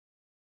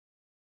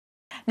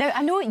Now,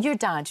 I know your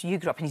dad, you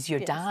grew up and he's your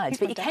Yes, dad, he's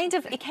but my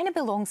he kind of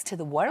belongs to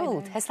the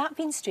world. Has that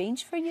been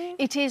strange for you?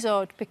 It is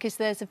odd because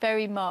there's a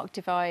very marked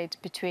divide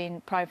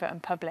between private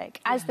and public,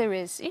 as there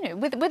is, you know,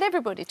 with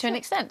everybody to an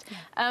extent.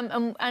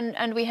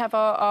 And we have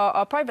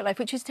our private life,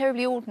 which is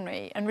terribly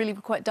ordinary and really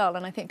quite dull.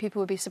 And I think people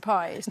would be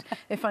surprised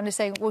if I'm just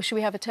saying, well, should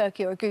we have a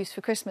turkey or a goose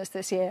for Christmas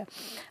this year?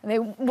 And they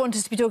want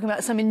us to be talking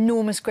about some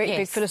enormous, great,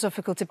 big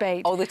philosophical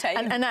debate. All the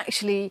time. And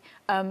actually...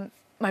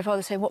 my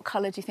father saying, what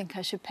colour do you think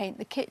I should paint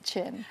the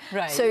kitchen?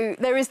 Right. So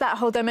there is that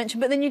whole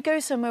dimension. But then you go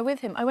somewhere with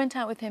him. I went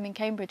out with him in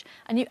Cambridge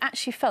and you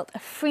actually felt a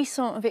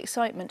frisson of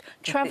excitement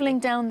travelling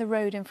down the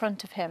road in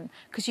front of him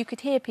because you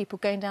could hear people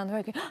going down the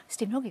road going, oh,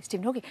 Stephen Hawking,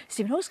 Stephen Hawking,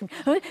 Stephen Hawking,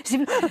 oh,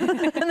 Stephen...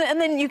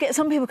 and then you get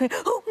some people going,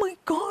 oh, my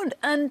God.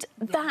 And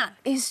that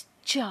is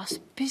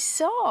just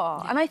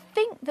bizarre. And I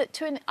think that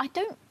I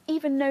don't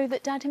even know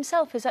that Dad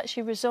himself has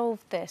actually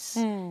resolved this.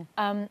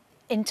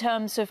 In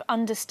terms of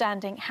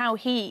understanding how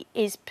he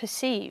is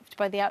perceived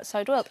by the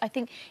outside world. I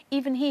think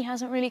even he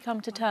hasn't really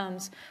come to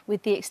terms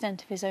with the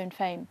extent of his own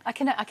fame. I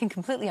can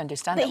completely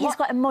understand that. He's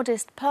quite a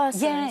modest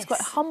person, he's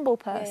quite a humble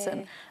person.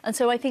 Yeah. And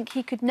so I think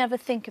he could never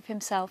think of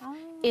himself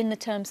in the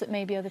terms that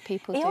maybe other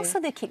people do. Also,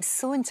 they keep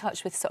so in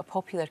touch with sort of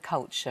popular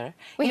culture.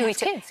 Well, you know, he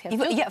has kids.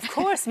 Yeah, of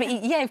course. But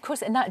yeah, of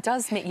course, and that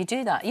does make you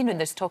do that. You know,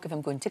 there's talk of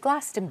him going to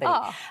Glastonbury,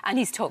 and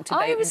he's talked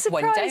about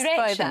One Direction.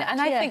 By that, and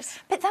I think,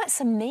 but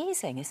that's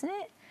amazing, isn't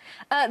it?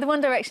 The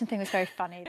One Direction thing was very funny.